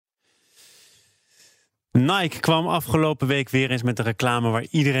Nike kwam afgelopen week weer eens met een reclame waar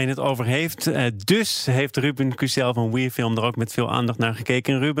iedereen het over heeft. Dus heeft Ruben Cusel van WeFilm er ook met veel aandacht naar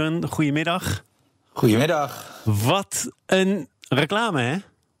gekeken. Ruben, goedemiddag. Goedemiddag. Wat een reclame, hè?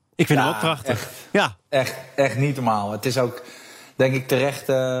 Ik vind het ook prachtig. Echt niet normaal. Het is ook, denk ik, terecht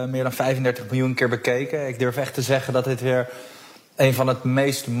meer dan 35 miljoen keer bekeken. Ik durf echt te zeggen dat dit weer een van het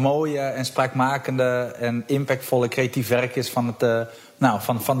meest mooie en spraakmakende en impactvolle creatief werk is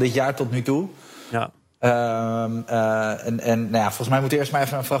van dit jaar tot nu toe. Ja. Volgens mij moeten we eerst maar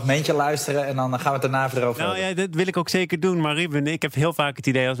even een fragmentje luisteren en dan gaan we het daarna even erover hebben. Ja, dat wil ik ook zeker doen. Maar Ruben, ik heb heel vaak het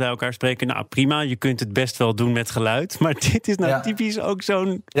idee als wij elkaar spreken, nou prima, je kunt het best wel doen met geluid. Maar dit is typisch ook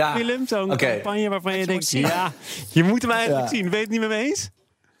zo'n film, zo'n campagne waarvan je denkt, je moet hem eigenlijk zien. Ben je het niet met me eens?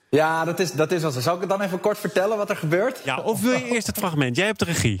 Ja, dat is wel zo. Zal ik het dan even kort vertellen wat er gebeurt? Ja, of wil je eerst het fragment? Jij hebt de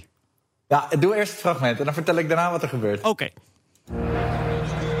regie. Ja, doe eerst het fragment en dan vertel ik daarna wat er gebeurt. Oké.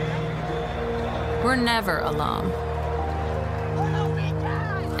 We're never alone.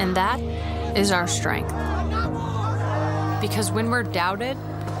 And that is our strength. Because when we're doubted,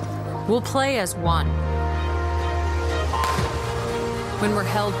 we'll play as one. When we're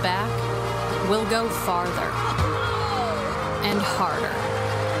held back, we'll go farther and harder.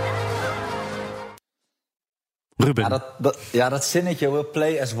 Ruben. Dat zinnetje, we'll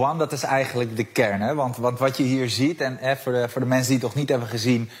play as one, dat is eigenlijk de kern. Hè? Want wat je hier ziet, en voor de mensen die het nog niet hebben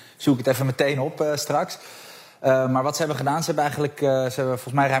gezien, zoek het even meteen op straks. Maar wat ze hebben gedaan, ze hebben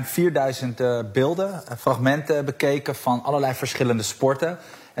volgens mij ruim 4000 beelden, fragmenten bekeken van allerlei verschillende sporten.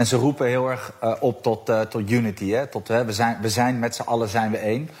 En ze roepen heel erg op tot unity. Hè? We zijn met z'n allen zijn we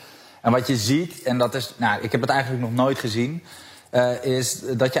één. En wat je ziet, en dat is, ik heb het eigenlijk nog nooit gezien, is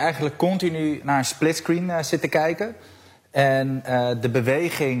dat je eigenlijk continu naar een splitscreen zit te kijken. En de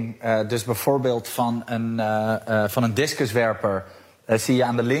beweging, dus bijvoorbeeld van een discuswerper, zie je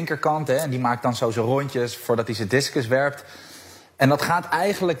aan de linkerkant. Hè, en die maakt dan zo zijn rondjes voordat hij zijn discus werpt. En dat gaat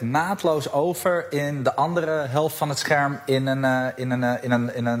eigenlijk naadloos over in de andere helft van het scherm in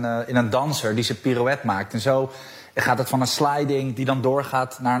een danser die zijn pirouette maakt. En zo gaat het van een sliding die dan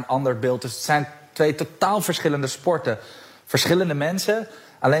doorgaat naar een ander beeld. Dus het zijn twee totaal verschillende sporten. Verschillende mensen.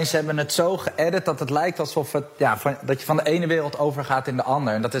 Alleen ze hebben het zo geëdit dat het lijkt alsof dat je van de ene wereld overgaat in de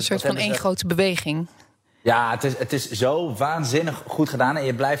andere. En dat is een soort van één grote beweging. Ja, het is zo waanzinnig goed gedaan. En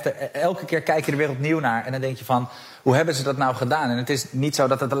je blijft elke keer kijk je er weer opnieuw naar. En dan denk je van, hoe hebben ze dat nou gedaan? En het is niet zo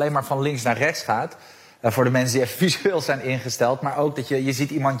dat het alleen maar van links naar rechts gaat. Voor de mensen die even visueel zijn ingesteld. Maar ook dat je ziet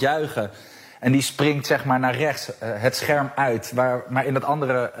iemand juichen. En die springt zeg maar naar rechts het scherm uit. Maar in dat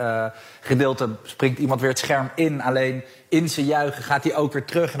andere gedeelte springt iemand weer het scherm in. Alleen in zijn juichen gaat hij ook weer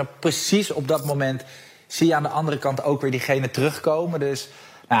terug. En dan precies op dat moment zie je aan de andere kant ook weer diegene terugkomen. Dus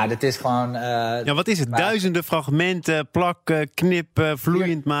dit is gewoon... wat is het? Duizenden fragmenten, plakken, knippen,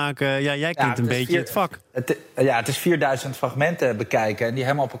 vloeiend maken. Ja, jij kent een beetje het vak. Het is 4000 fragmenten bekijken en die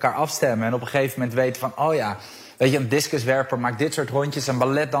helemaal op elkaar afstemmen. En op een gegeven moment weten van, weet je, een discuswerper maakt dit soort rondjes, een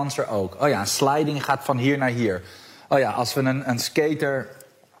balletdanser ook. Een sliding gaat van hier naar hier. Als we een skater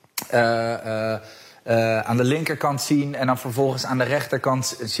aan de linkerkant zien en dan vervolgens aan de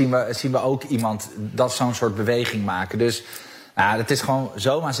rechterkant zien we ook iemand dat zo'n soort beweging maken. Dus het is gewoon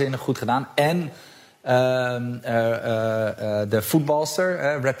zo waanzinnig goed gedaan. En de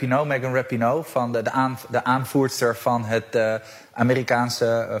voetbalster, Megan Rapinoe, van de aanvoerster van het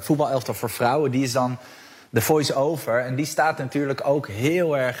Amerikaanse voetbalelftal voor vrouwen, die is dan de voice-over. En die staat natuurlijk ook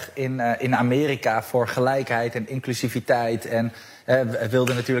heel erg in Amerika voor gelijkheid en inclusiviteit. En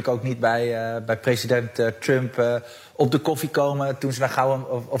wilde natuurlijk ook niet bij president Trump op de koffie komen toen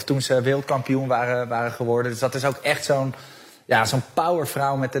toen ze wereldkampioen waren geworden. Dus dat is ook echt zo'n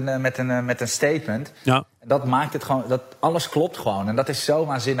powervrouw met een statement. Ja. En dat maakt het gewoon, dat alles klopt gewoon. En dat is zo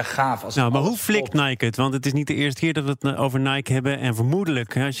waanzinnig gaaf. Maar hoe flikt Nike het? Want het is niet de eerste keer dat we het over Nike hebben. En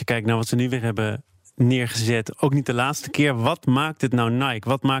vermoedelijk, als je kijkt naar wat ze nu weer hebben neergezet, ook niet de laatste keer. Wat maakt het nou Nike?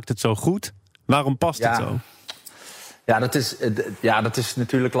 Wat maakt het zo goed? Waarom past het zo? Ja, dat is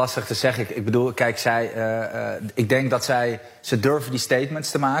natuurlijk lastig te zeggen. Ik bedoel, kijk, ik denk dat ze durven die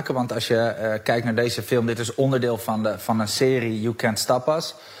statements te maken. Want als je kijkt naar deze film, dit is onderdeel van een serie You Can't Stop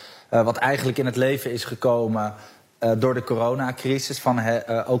Us. Wat eigenlijk in het leven is gekomen door de coronacrisis.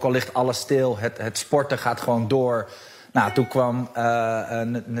 Ook al ligt alles stil, het sporten gaat gewoon door. Toen kwam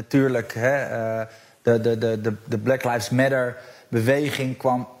natuurlijk de Black Lives Matter beweging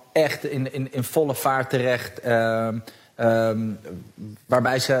kwam echt in volle vaart terecht.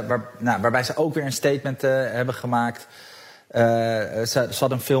 Waarbij ze ook weer een statement hebben gemaakt. Ze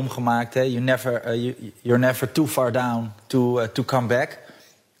had een film gemaakt, You're never too far down to come back.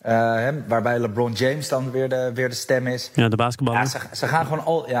 Waarbij LeBron James dan weer de stem is. Ja, de basketballer. Ja, ze gaan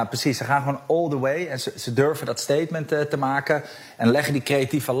gewoon ze gaan gewoon all the way. En ze durven dat statement te maken. En leggen die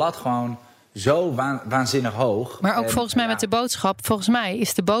creatieve lat gewoon zo waanzinnig hoog. Maar ook volgens mij met de boodschap. Volgens mij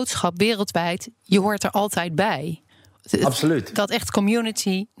is de boodschap wereldwijd, je hoort er altijd bij. Absoluut. Dat echt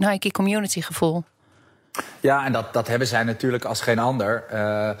Nike community gevoel. Ja, en dat hebben zij natuurlijk als geen ander.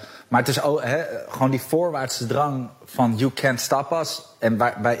 Maar het is ook gewoon die voorwaartse drang van you can't stop us. En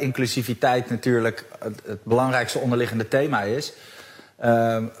bij inclusiviteit natuurlijk het belangrijkste onderliggende thema is.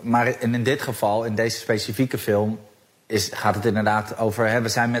 Maar in dit geval, in deze specifieke film, gaat het inderdaad over we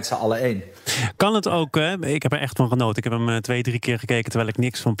zijn met z'n allen één. Kan het ook, ik heb er echt van genoten. Ik heb hem 2-3 keer gekeken terwijl ik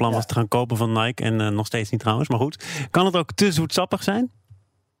niks van plan was te gaan kopen van Nike. En nog steeds niet trouwens, maar goed. Kan het ook te zoetsappig zijn?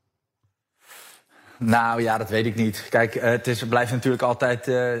 Nou ja, dat weet ik niet. Kijk, het blijft natuurlijk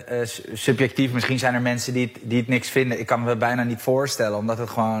altijd subjectief. Misschien zijn er mensen die het niks vinden. Ik kan me bijna niet voorstellen, omdat het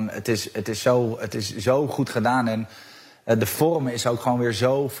gewoon... Het is zo goed gedaan en de vorm is ook gewoon weer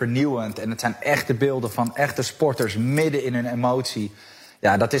zo vernieuwend. En het zijn echte beelden van echte sporters midden in hun emotie.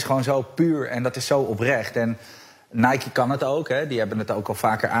 Ja, dat is gewoon zo puur en dat is zo oprecht. En Nike kan het ook, die hebben het ook al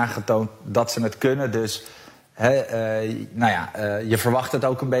vaker aangetoond dat ze het kunnen. Dus je verwacht het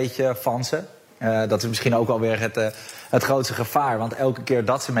ook een beetje van ze. Dat is misschien ook wel weer het grootste gevaar. Want elke keer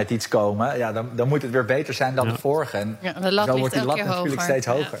dat ze met iets komen, dan moet het weer beter zijn dan de vorige. En de lat zo wordt die lat natuurlijk steeds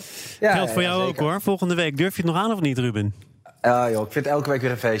hoger. Ja. Geldt voor jou ook hoor. Volgende week. Durf je het nog aan of niet, Ruben? Ik vind elke week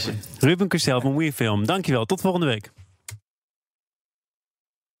weer een feestje. Ruben Courcel van WeFilm. Dankjewel. Tot volgende week.